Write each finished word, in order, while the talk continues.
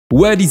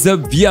What is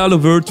up, VR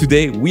lover?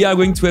 Today we are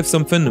going to have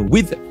some fun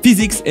with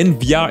physics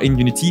and VR in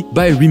Unity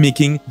by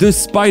remaking the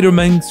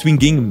Spider-Man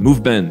swinging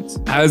movement.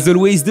 As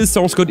always, the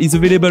source code is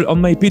available on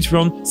my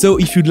Patreon, so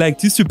if you'd like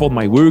to support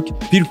my work,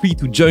 feel free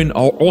to join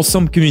our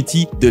awesome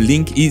community. The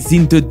link is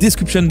in the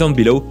description down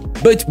below.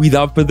 But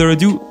without further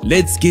ado,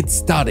 let's get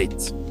started.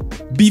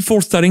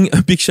 Before starting,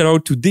 a big shout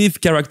out to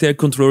Dave Character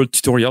Controller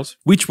Tutorials,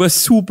 which was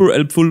super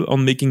helpful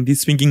on making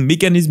this swinging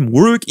mechanism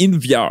work in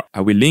VR.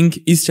 I will link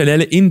his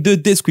channel in the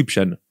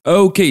description.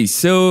 Okay,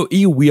 so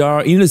here we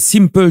are in a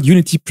simple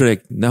Unity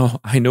project. Now,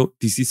 I know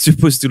this is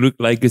supposed to look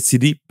like a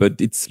CD,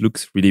 but it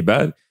looks really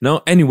bad.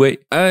 Now, anyway,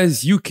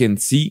 as you can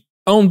see,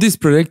 on this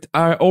project,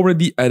 I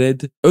already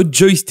added a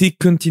joystick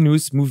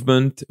continuous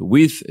movement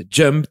with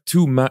jump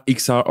to my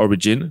XR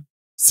origin.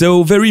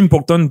 So very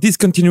important, this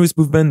continuous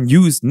movement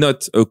uses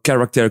not a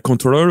character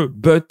controller,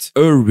 but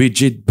a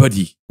rigid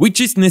body,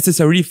 which is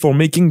necessary for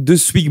making the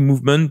swing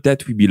movement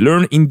that we will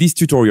learn in this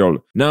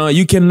tutorial. Now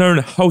you can learn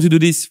how to do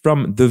this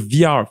from the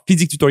VR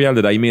physics tutorial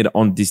that I made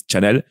on this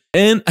channel,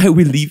 and I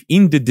will leave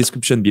in the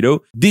description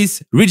below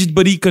this rigid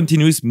body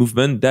continuous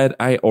movement that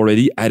I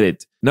already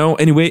added. Now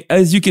anyway,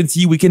 as you can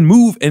see, we can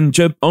move and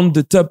jump on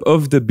the top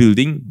of the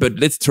building, but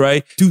let's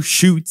try to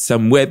shoot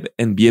some web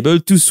and be able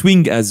to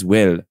swing as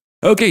well.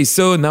 Okay,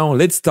 so now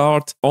let's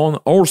start on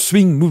our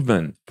swing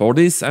movement. For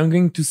this, I'm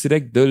going to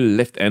select the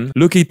left hand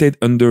located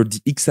under the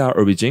XR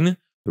origin,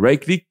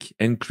 right click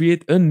and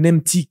create an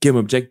empty game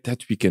object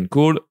that we can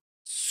call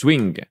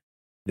swing.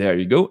 There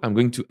you go. I'm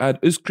going to add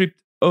a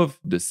script of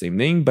the same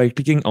name by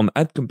clicking on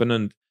add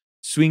component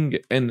swing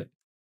and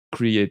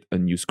create a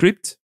new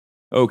script.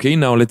 Okay,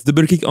 now let's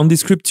double click on this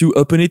script to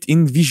open it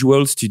in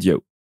Visual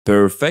Studio.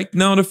 Perfect.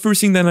 Now the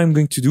first thing that I'm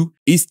going to do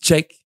is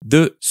check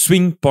the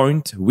swing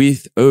point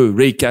with a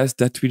raycast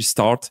that will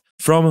start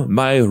from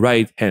my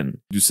right hand.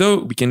 To do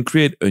so, we can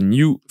create a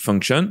new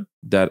function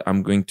that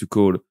I'm going to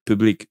call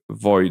public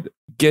void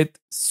get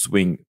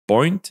swing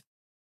point.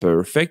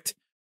 Perfect.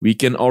 We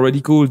can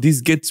already call this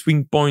get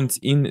swing point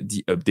in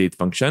the update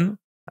function,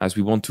 as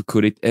we want to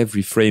call it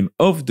every frame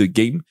of the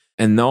game.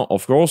 And now,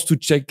 of course, to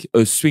check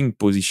a swing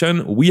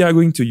position, we are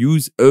going to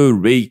use a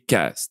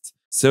raycast.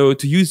 So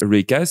to use a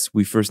raycast,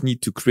 we first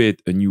need to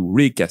create a new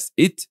raycast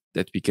it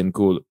that we can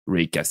call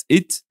raycast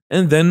it,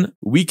 and then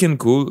we can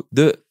call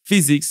the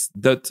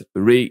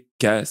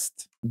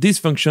physics.raycast. This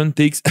function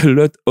takes a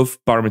lot of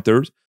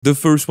parameters. The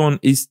first one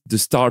is the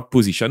start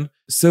position.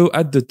 So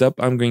at the top,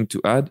 I'm going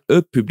to add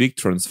a public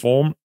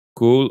transform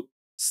called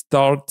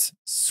start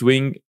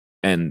swing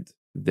end.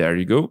 There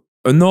you go.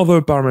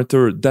 Another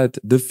parameter that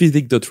the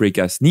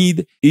physics.raycast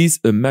need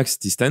is a max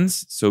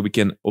distance. So we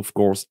can, of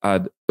course,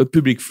 add a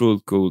public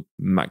float called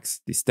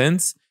max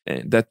distance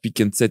that we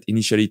can set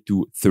initially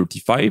to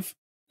 35.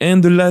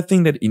 And the last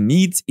thing that it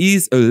needs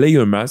is a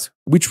layer mask,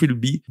 which will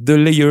be the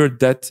layer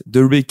that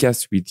the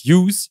raycast will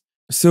use.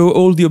 So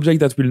all the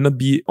objects that will not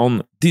be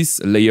on this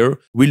layer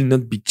will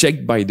not be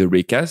checked by the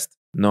raycast.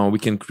 Now we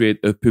can create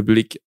a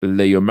public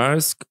layer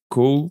mask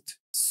called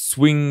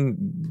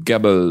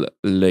swingable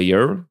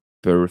layer.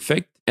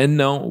 Perfect. And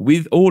now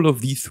with all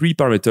of these three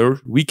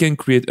parameters, we can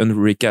create a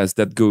raycast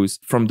that goes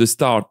from the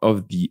start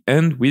of the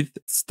end with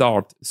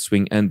start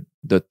swing end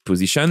dot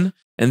position,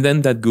 and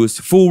then that goes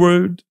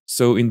forward.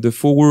 So in the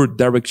forward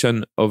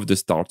direction of the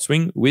start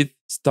swing with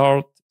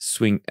start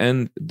swing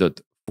end dot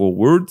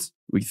forward.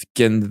 We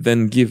can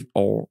then give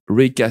our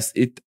raycast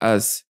it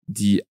as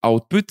the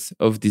output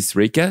of this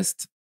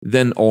raycast,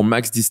 then our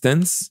max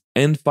distance,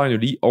 and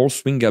finally our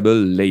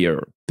swingable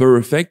layer.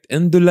 Perfect.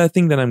 And the last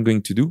thing that I'm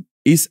going to do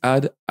is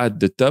add at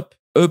the top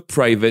a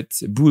private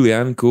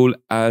boolean called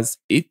as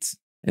it.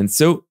 And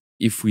so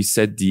if we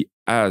set the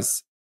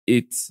as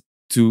it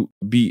to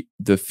be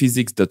the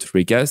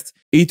physics.raycast,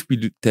 it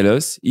will tell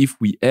us if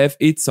we have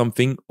it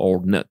something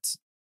or not.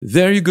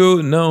 There you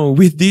go. Now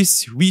with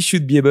this, we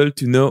should be able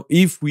to know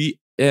if we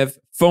have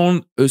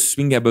found a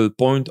swingable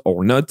point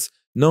or not.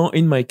 Now,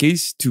 in my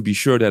case, to be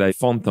sure that I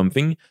found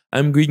something,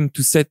 I'm going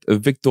to set a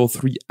vector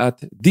 3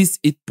 at this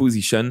it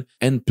position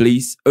and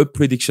place a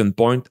prediction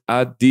point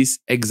at this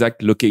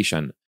exact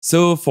location.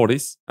 So for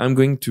this, I'm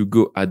going to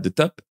go at the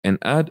top and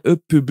add a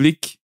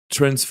public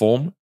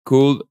transform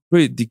called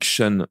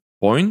prediction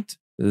point.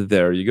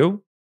 There you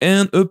go.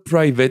 And a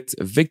private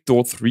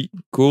vector 3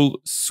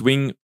 called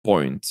swing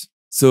point.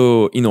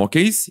 So in our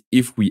case,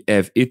 if we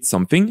have it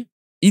something,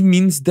 it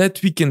means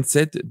that we can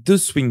set the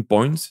swing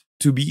point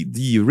to be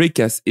the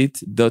raycast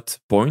it dot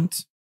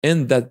point,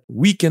 and that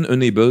we can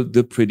enable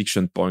the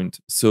prediction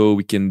point. So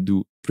we can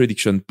do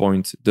prediction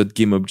point dot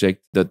game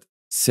object dot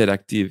set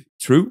active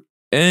true,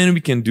 and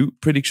we can do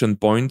prediction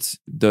point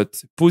dot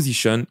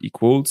position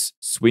equals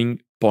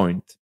swing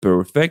point.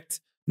 Perfect.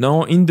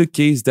 Now, in the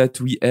case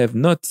that we have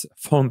not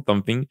found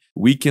something,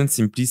 we can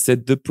simply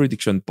set the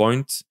prediction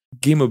point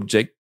game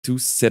object to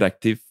set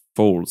active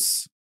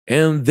false.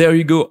 And there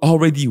you go.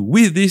 Already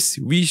with this,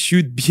 we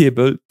should be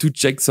able to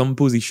check some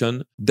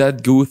position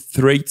that go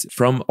straight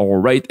from our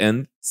right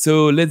hand.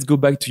 So let's go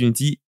back to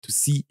Unity to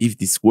see if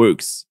this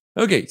works.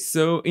 Okay,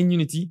 so in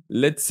Unity,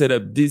 let's set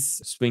up this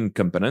swing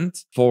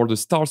component. For the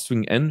start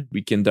swing end,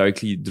 we can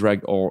directly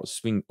drag our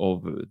swing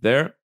over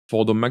there.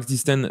 For the max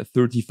distance,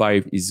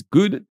 35 is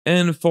good.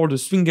 And for the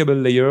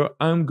swingable layer,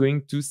 I'm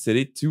going to set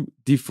it to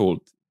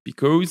default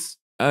because,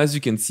 as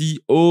you can see,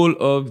 all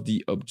of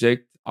the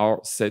objects are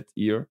set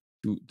here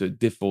to the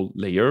default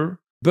layer.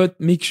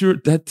 But make sure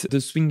that the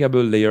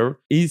swingable layer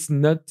is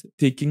not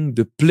taking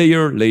the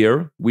player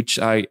layer, which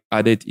I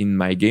added in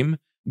my game,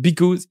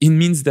 because it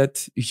means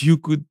that you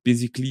could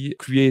basically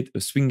create a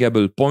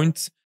swingable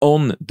point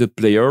on the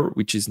player,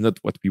 which is not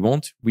what we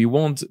want. We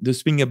want the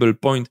swingable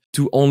point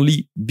to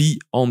only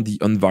be on the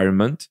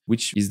environment,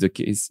 which is the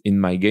case in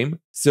my game.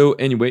 So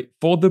anyway,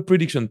 for the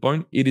prediction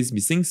point, it is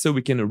missing. So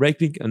we can right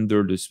click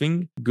under the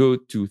swing, go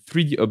to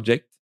 3D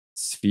object,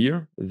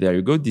 sphere. There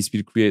you go. This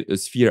will create a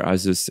sphere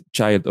as a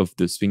child of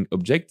the swing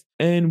object.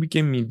 And we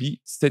can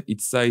maybe set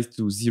its size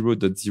to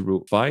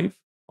 0.05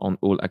 on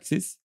all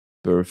axes.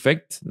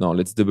 Perfect. Now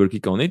let's double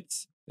click on it.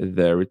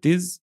 There it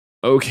is.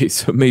 Okay,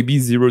 so maybe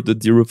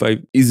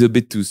 0.05 is a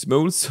bit too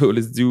small. So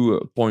let's do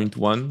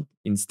 0.1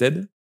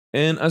 instead.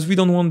 And as we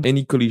don't want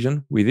any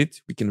collision with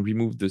it, we can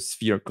remove the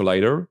sphere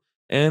collider.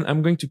 And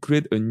I'm going to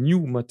create a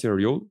new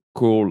material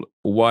called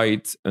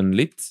white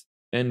unlit.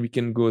 And we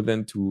can go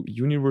then to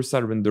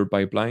universal render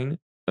pipeline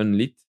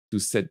unlit to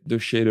set the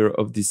shader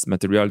of this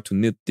material to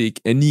not take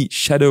any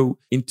shadow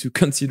into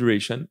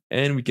consideration.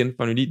 And we can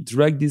finally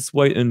drag this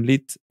white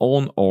unlit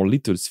on our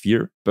little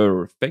sphere.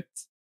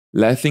 Perfect.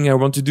 Last thing I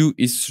want to do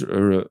is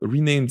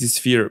rename this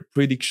sphere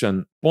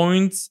prediction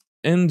point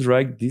and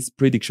drag this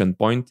prediction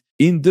point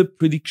in the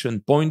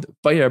prediction point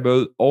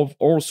variable of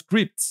our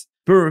script.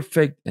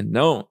 Perfect. And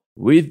now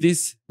with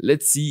this,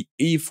 let's see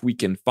if we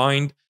can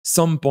find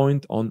some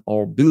point on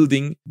our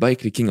building by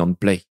clicking on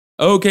play.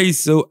 Okay,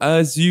 so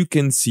as you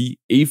can see,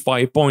 if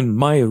I point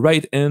my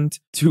right hand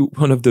to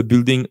one of the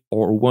building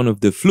or one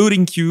of the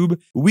floating cube,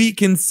 we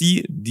can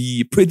see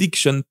the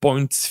prediction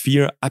point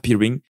sphere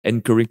appearing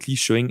and correctly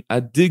showing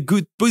at the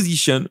good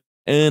position.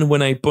 And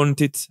when I point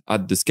it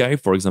at the sky,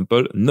 for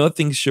example,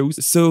 nothing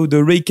shows. So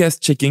the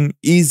raycast checking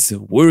is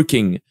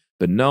working.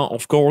 But now,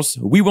 of course,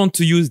 we want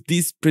to use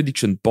this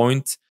prediction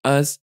point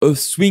as a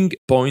swing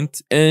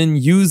point and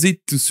use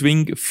it to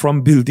swing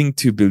from building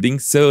to building.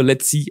 So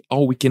let's see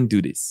how we can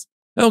do this.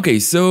 Okay,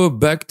 so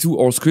back to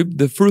our script.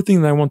 The first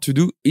thing I want to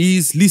do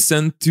is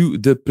listen to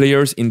the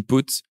player's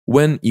input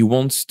when he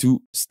wants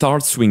to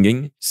start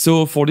swinging.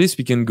 So for this,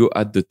 we can go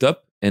at the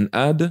top and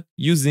add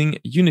using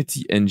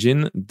Unity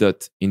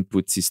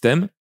engine.input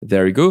system.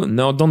 There you go.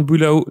 Now down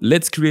below,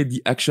 let's create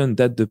the action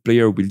that the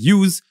player will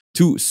use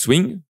to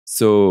swing.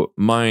 So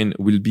mine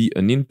will be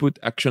an input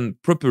action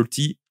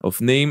property of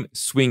name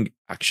swing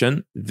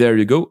action. There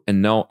you go.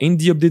 And now in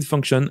the update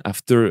function,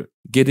 after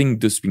getting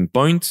the swing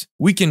point,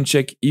 we can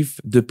check if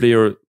the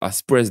player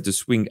has pressed the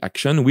swing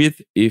action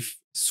with if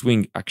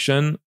swing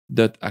action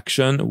dot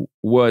action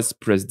was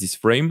pressed this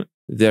frame.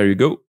 There you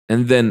go.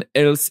 And then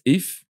else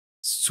if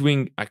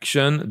swing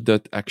action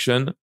dot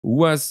action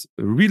was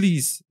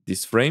released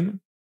this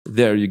frame.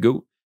 There you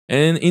go.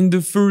 And in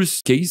the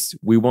first case,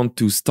 we want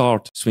to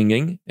start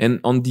swinging. And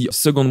on the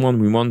second one,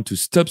 we want to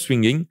stop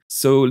swinging.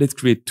 So let's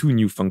create two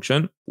new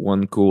functions.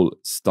 One called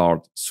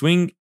start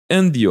swing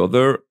and the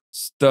other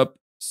stop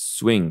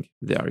swing.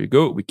 There you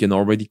go. We can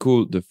already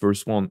call the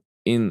first one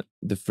in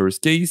the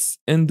first case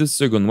and the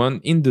second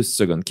one in the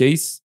second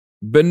case.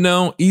 But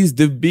now is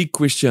the big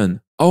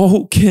question.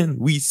 How can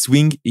we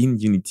swing in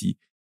Unity?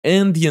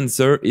 And the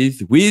answer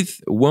is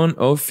with one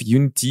of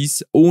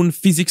Unity's own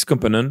physics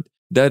component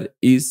that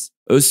is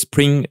a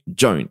spring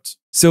joint.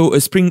 So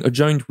a spring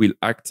joint will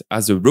act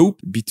as a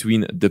rope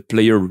between the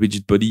player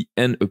rigid body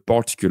and a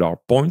particular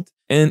point.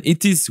 And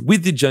it is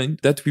with the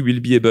joint that we will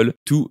be able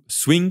to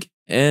swing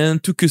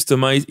and to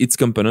customize its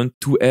component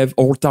to have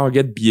our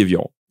target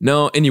behavior.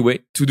 Now, anyway,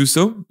 to do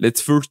so,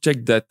 let's first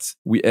check that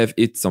we have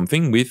it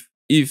something with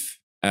if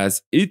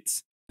as it.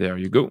 There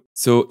you go.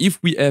 So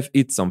if we have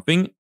it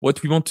something,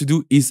 what we want to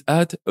do is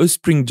add a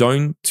spring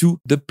joint to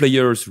the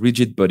player's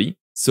rigid body.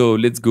 So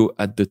let's go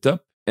at the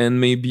top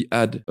and maybe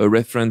add a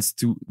reference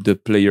to the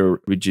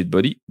player rigid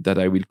body that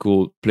I will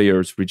call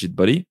player's rigid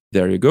body.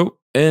 There you go.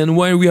 And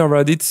while we are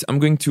at it, I'm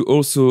going to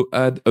also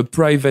add a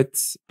private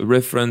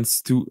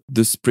reference to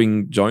the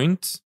spring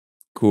joint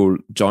called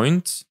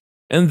joint.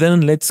 And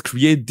then let's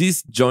create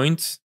this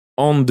joint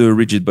on the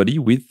rigid body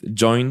with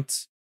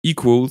joint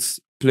equals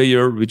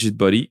player rigid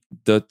body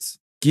dot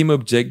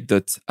gameObject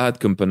dot add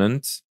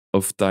component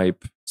of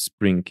type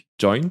spring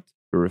joint.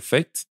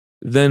 Perfect.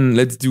 Then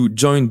let's do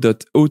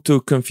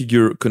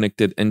join.autoConfigure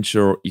connected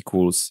ensure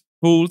equals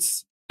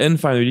false. And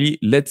finally,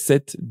 let's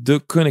set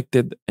the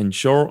connected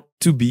ensure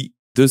to be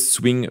the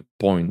swing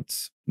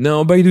point.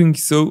 Now, by doing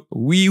so,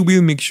 we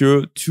will make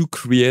sure to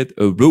create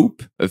a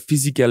rope, a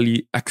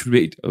physically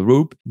accurate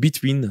rope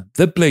between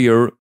the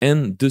player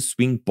and the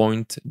swing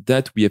point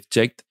that we have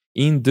checked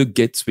in the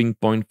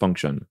getSwingPoint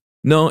function.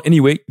 Now,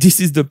 anyway, this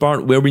is the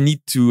part where we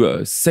need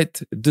to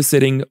set the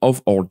setting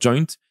of our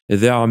joint.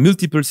 there are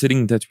multiple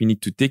settings that we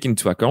need to take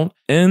into account.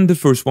 And the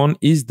first one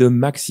is the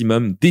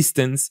maximum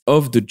distance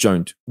of the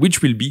joint,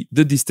 which will be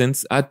the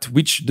distance at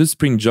which the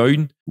spring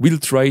joint will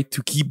try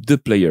to keep the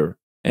player.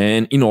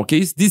 And in our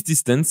case, this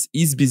distance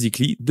is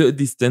basically the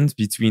distance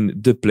between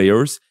the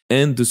players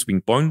and the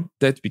swing point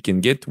that we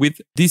can get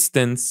with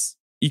distance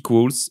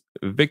equals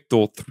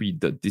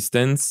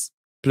vector3.distance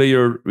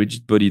player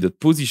rigid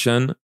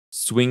body.position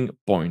swing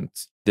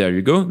point. There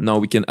you go. Now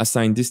we can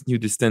assign this new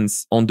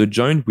distance on the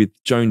joint with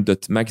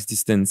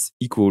joint.maxDistance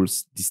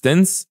equals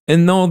distance.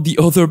 And now the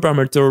other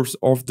parameters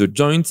of the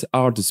joint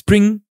are the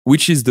spring,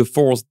 which is the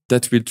force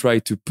that will try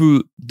to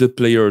pull the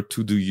player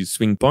to the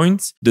swing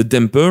point, the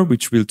damper,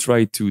 which will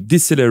try to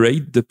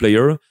decelerate the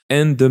player,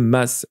 and the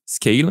mass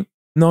scale.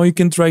 Now you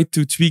can try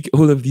to tweak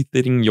all of these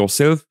settings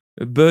yourself,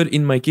 but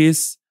in my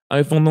case,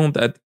 I found out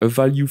that a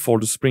value for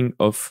the spring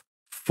of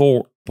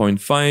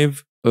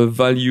 4.5, a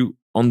value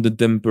on the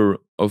damper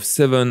of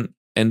 7,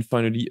 and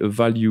finally a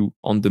value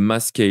on the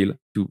mass scale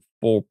to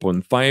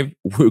 4.5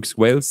 works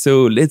well.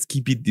 So let's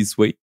keep it this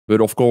way.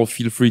 But of course,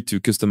 feel free to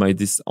customize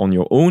this on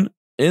your own.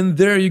 And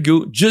there you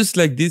go. Just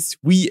like this,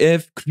 we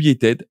have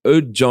created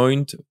a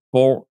joint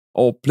for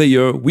our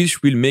player,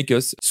 which will make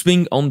us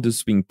swing on the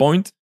swing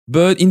point.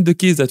 But in the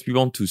case that we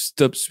want to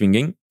stop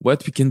swinging,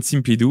 what we can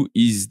simply do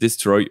is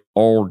destroy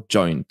our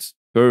joint.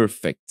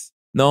 Perfect.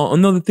 Now,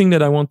 another thing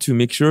that I want to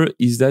make sure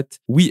is that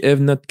we have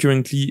not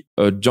currently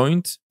a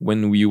joint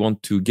when we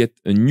want to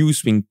get a new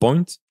swing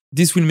point.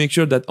 This will make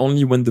sure that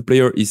only when the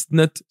player is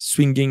not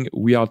swinging,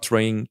 we are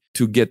trying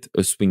to get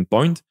a swing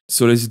point.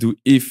 So let's do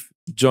if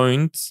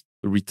joint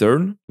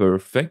return.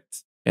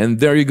 Perfect. And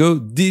there you go.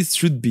 This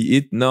should be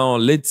it. Now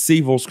let's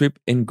save our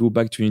script and go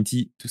back to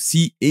Unity to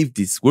see if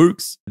this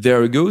works.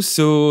 There we go.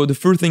 So the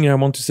first thing I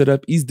want to set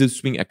up is the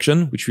swing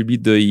action, which will be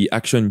the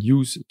action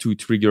used to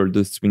trigger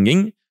the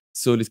swinging.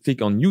 So let's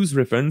click on use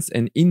reference.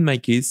 And in my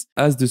case,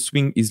 as the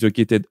swing is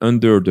located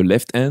under the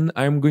left hand,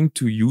 I'm going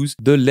to use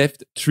the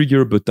left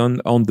trigger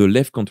button on the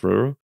left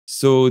controller.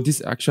 So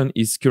this action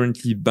is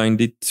currently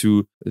binded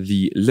to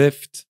the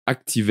left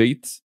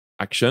activate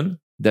action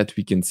that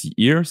we can see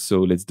here. So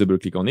let's double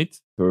click on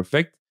it.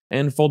 Perfect.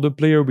 And for the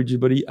player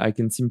rigid body, I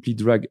can simply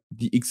drag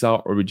the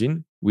XR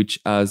origin, which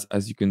has,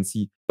 as you can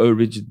see, a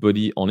rigid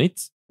body on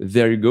it.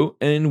 There you go.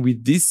 And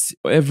with this,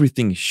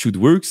 everything should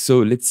work. So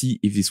let's see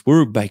if this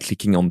works by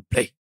clicking on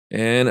play.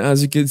 And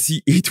as you can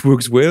see, it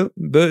works well,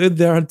 but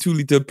there are two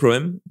little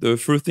problems. The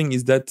first thing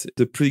is that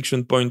the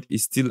prediction point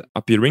is still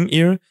appearing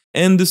here.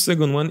 And the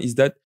second one is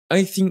that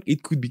I think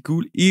it could be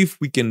cool if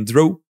we can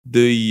draw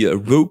the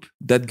rope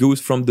that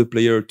goes from the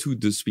player to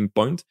the swing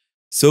point.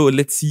 So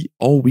let's see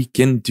how we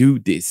can do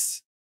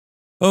this.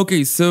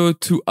 Okay, so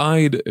to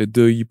hide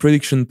the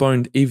prediction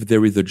point if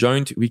there is a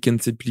joint, we can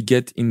simply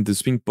get in the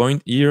swing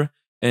point here.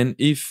 And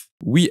if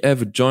we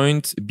have a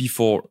joint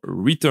before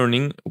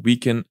returning, we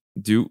can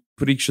do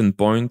prediction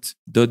point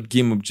dot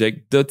game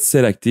object dot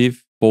set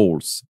active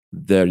false.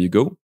 There you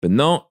go. But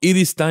now it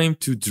is time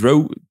to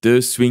draw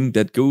the swing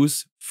that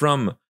goes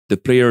from the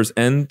player's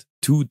end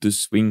to the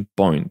swing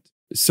point.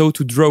 So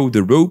to draw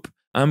the rope,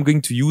 I'm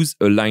going to use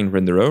a line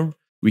renderer.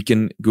 We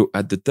can go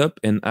at the top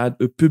and add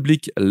a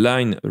public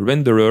line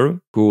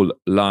renderer called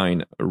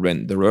line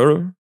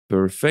renderer.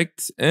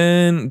 Perfect.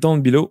 And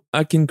down below,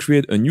 I can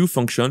create a new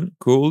function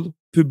called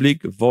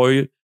public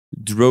void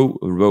draw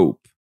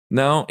rope.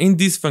 Now, in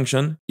this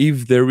function,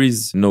 if there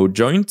is no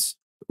joint,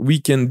 we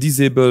can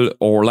disable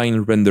our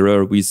line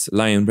renderer with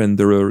line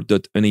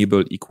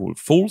renderer.enable equal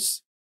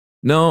false.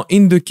 Now,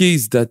 in the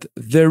case that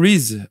there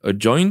is a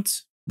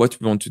joint, what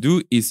we want to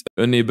do is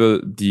enable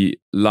the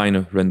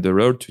line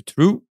renderer to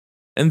true,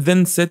 and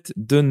then set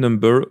the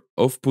number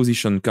of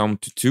position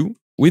count to 2.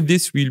 With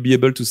this, we'll be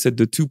able to set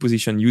the 2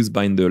 position used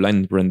by the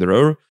line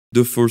renderer.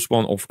 The first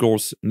one, of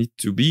course, needs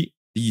to be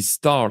the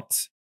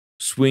start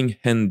swing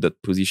hand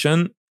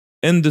position,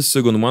 and the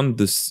second one,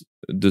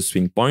 the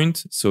swing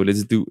point. So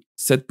let's do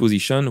set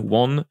position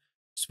 1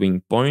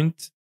 swing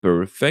point.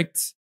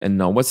 Perfect. And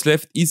now what's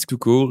left is to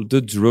call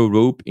the draw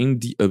rope in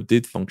the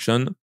update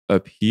function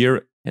up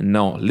here. And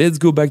now let's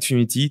go back to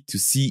Unity to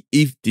see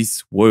if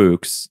this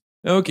works.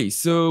 Okay,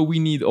 so we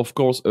need, of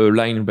course, a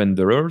line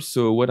renderer.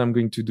 So what I'm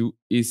going to do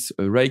is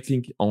right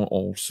click on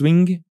our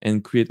swing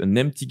and create an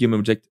empty game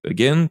object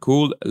again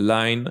called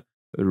line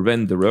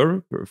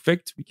renderer.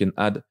 Perfect. We can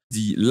add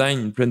the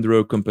line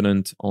renderer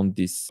component on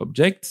this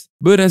object.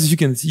 But as you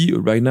can see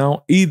right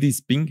now, it is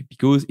pink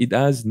because it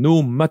has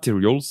no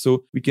material.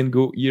 So we can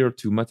go here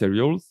to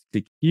materials,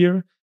 click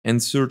here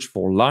and search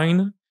for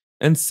line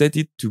and set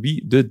it to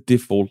be the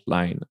default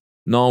line.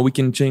 Now we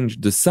can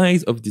change the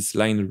size of this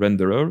line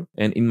renderer.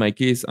 And in my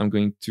case, I'm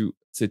going to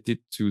set it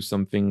to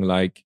something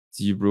like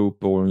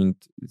 0.05.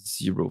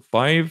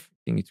 I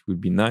think it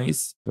would be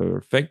nice.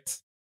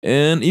 Perfect.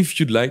 And if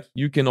you'd like,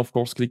 you can of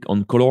course click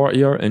on color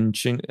here and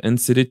change and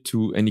set it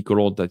to any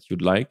color that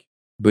you'd like.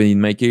 But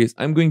in my case,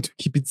 I'm going to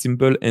keep it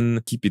simple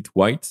and keep it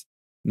white.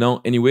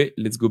 Now, anyway,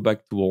 let's go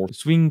back to our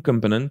swing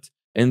component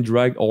and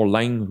drag our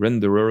line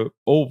renderer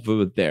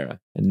over there.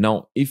 And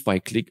now if I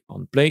click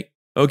on play,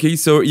 Okay,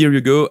 so here you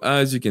go.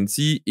 As you can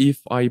see,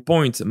 if I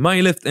point my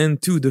left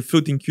hand to the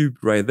floating cube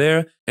right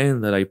there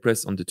and that I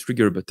press on the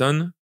trigger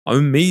button,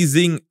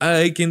 amazing,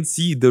 I can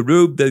see the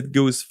rope that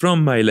goes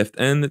from my left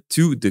hand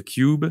to the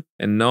cube.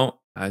 And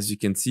now, as you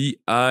can see,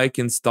 I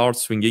can start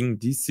swinging.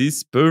 This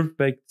is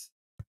perfect.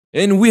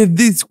 And with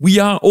this, we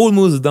are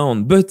almost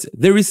done, but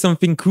there is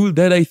something cool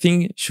that I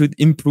think should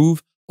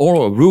improve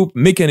our rope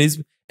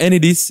mechanism, and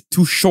it is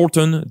to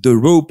shorten the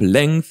rope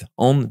length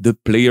on the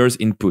player's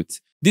input.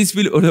 This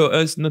will allow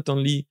us not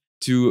only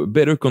to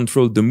better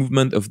control the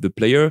movement of the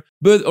player,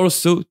 but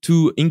also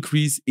to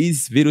increase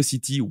his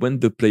velocity when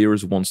the player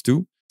wants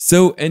to.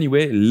 So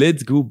anyway,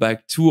 let's go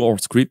back to our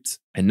script.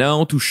 And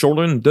now to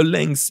shorten the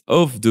length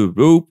of the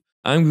rope,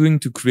 I'm going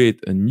to create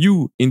a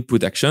new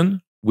input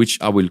action, which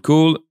I will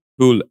call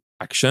pull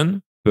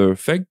action.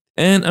 Perfect.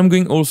 And I'm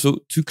going also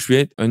to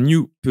create a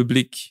new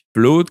public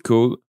float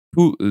called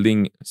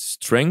pulling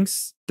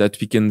strength that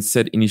we can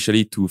set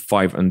initially to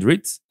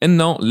 500. And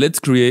now let's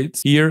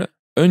create here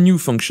a new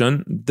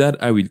function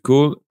that I will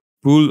call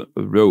pull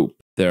rope.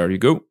 There you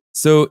go.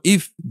 So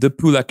if the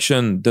pull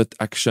action dot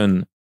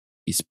action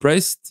is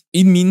pressed,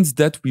 it means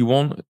that we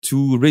want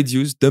to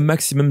reduce the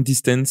maximum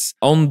distance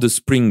on the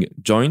spring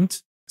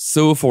joint.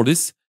 So for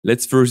this,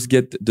 let's first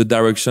get the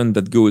direction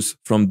that goes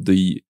from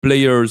the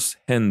player's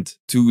hand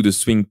to the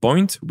swing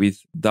point with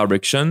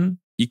direction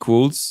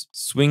equals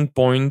swing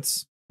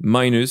point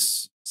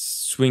minus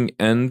swing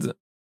end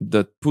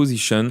dot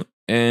position,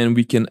 and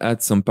we can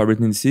add some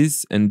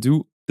parentheses and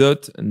do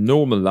dot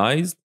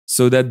normalized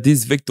so that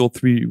this vector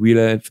 3 will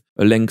have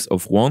a length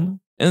of 1.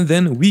 And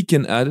then we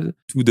can add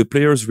to the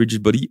player's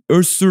rigid body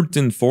a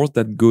certain force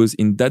that goes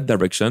in that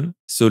direction.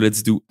 So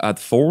let's do add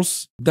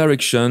force,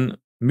 direction,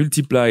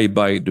 multiply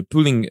by the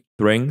pulling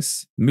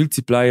strength,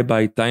 multiply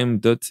by time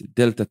dot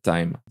delta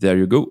time. There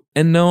you go.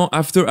 And now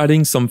after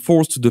adding some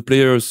force to the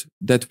players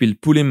that will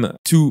pull him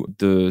to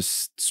the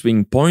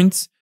swing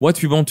point,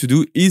 what we want to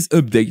do is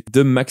update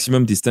the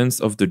maximum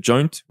distance of the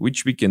joint,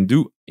 which we can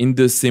do in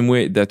the same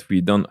way that we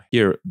done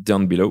here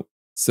down below.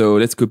 So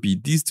let's copy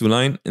these two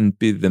lines and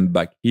paste them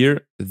back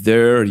here.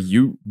 There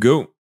you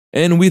go.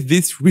 And with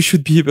this, we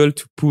should be able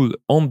to pull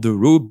on the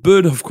rope,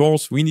 but of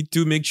course, we need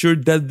to make sure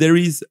that there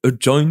is a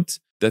joint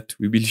that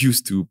we will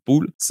use to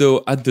pull.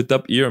 So at the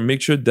top here,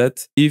 make sure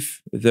that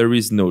if there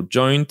is no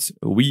joint,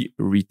 we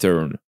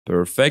return.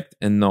 Perfect.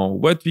 And now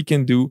what we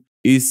can do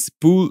is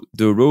pull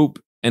the rope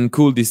and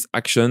call this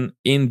action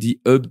in the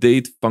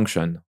update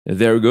function.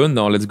 There we go.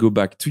 Now let's go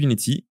back to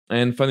Unity.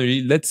 And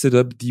finally, let's set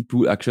up the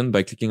pull action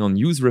by clicking on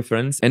use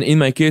reference. And in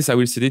my case, I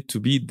will set it to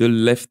be the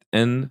left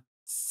hand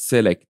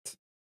select.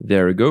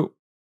 There we go.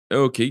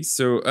 Okay,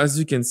 so as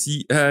you can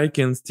see, I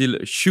can still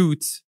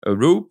shoot a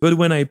rope, but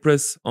when I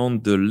press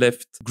on the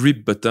left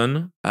grip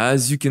button,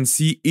 as you can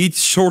see, it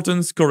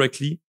shortens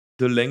correctly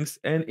the length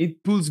and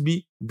it pulls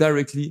me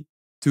directly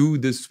to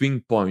the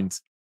swing point.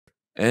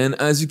 And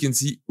as you can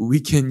see, we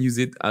can use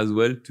it as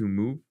well to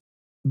move.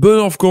 But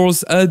of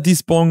course, at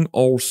this point,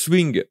 our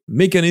swing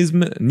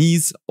mechanism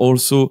needs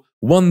also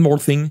one more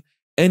thing,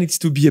 and it's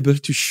to be able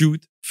to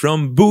shoot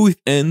from both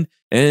ends.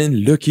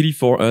 And luckily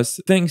for us,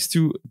 thanks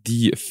to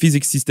the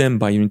physics system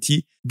by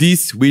Unity,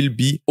 this will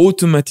be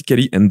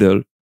automatically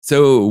handled.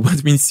 So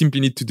what we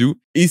simply need to do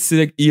is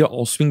select here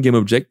our swing game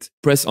object,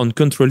 press on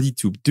Ctrl D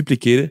to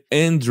duplicate it,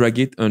 and drag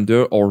it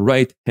under our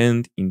right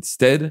hand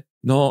instead.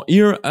 Now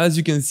here, as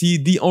you can see,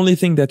 the only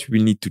thing that we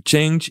will need to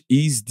change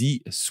is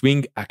the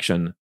swing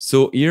action.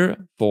 So here,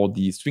 for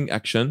the swing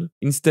action,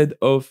 instead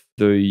of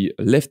the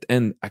left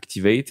hand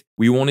activate,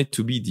 we want it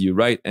to be the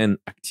right hand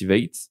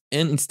activate.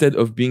 And instead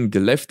of being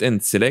the left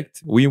hand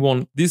select, we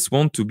want this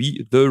one to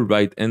be the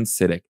right hand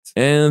select.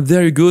 And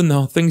there you go.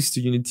 Now, thanks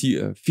to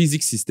Unity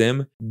physics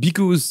system,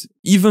 because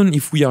even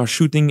if we are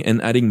shooting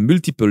and adding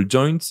multiple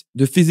joints,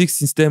 the physics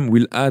system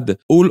will add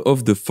all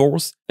of the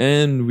force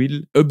and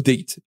will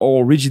update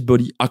our rigid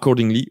body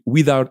accordingly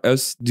without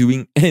us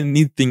doing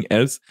anything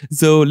else.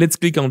 So let's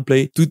click on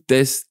play to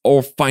test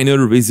our final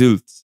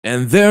results.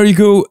 And there you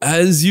go.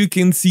 As you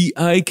can see,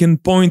 I can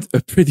point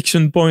a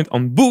prediction point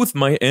on both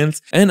my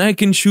hands and I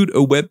can shoot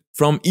a web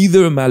from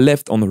either my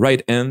left or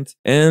right hand.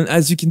 And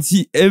as you can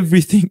see,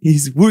 everything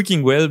is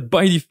working well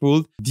by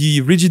default.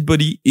 The rigid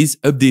body is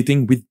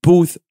updating with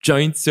both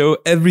joints, so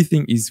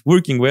everything is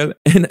working well.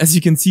 And as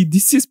you can see,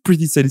 this is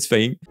pretty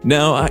satisfying.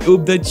 Now, I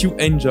hope that you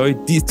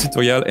enjoyed this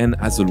tutorial, and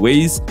as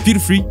always, feel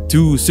free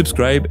to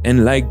subscribe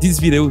and like this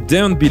video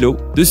down below.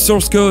 The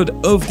source code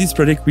of this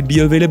project will be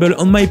available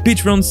on my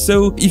Patreon,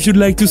 so if you'd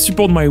like to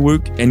support my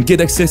work and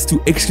get access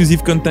to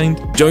exclusive content,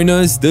 join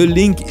us. The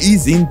link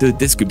is in the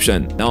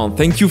description. Now,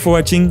 thank you for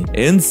watching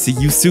and see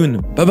you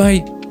soon. Bye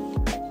bye.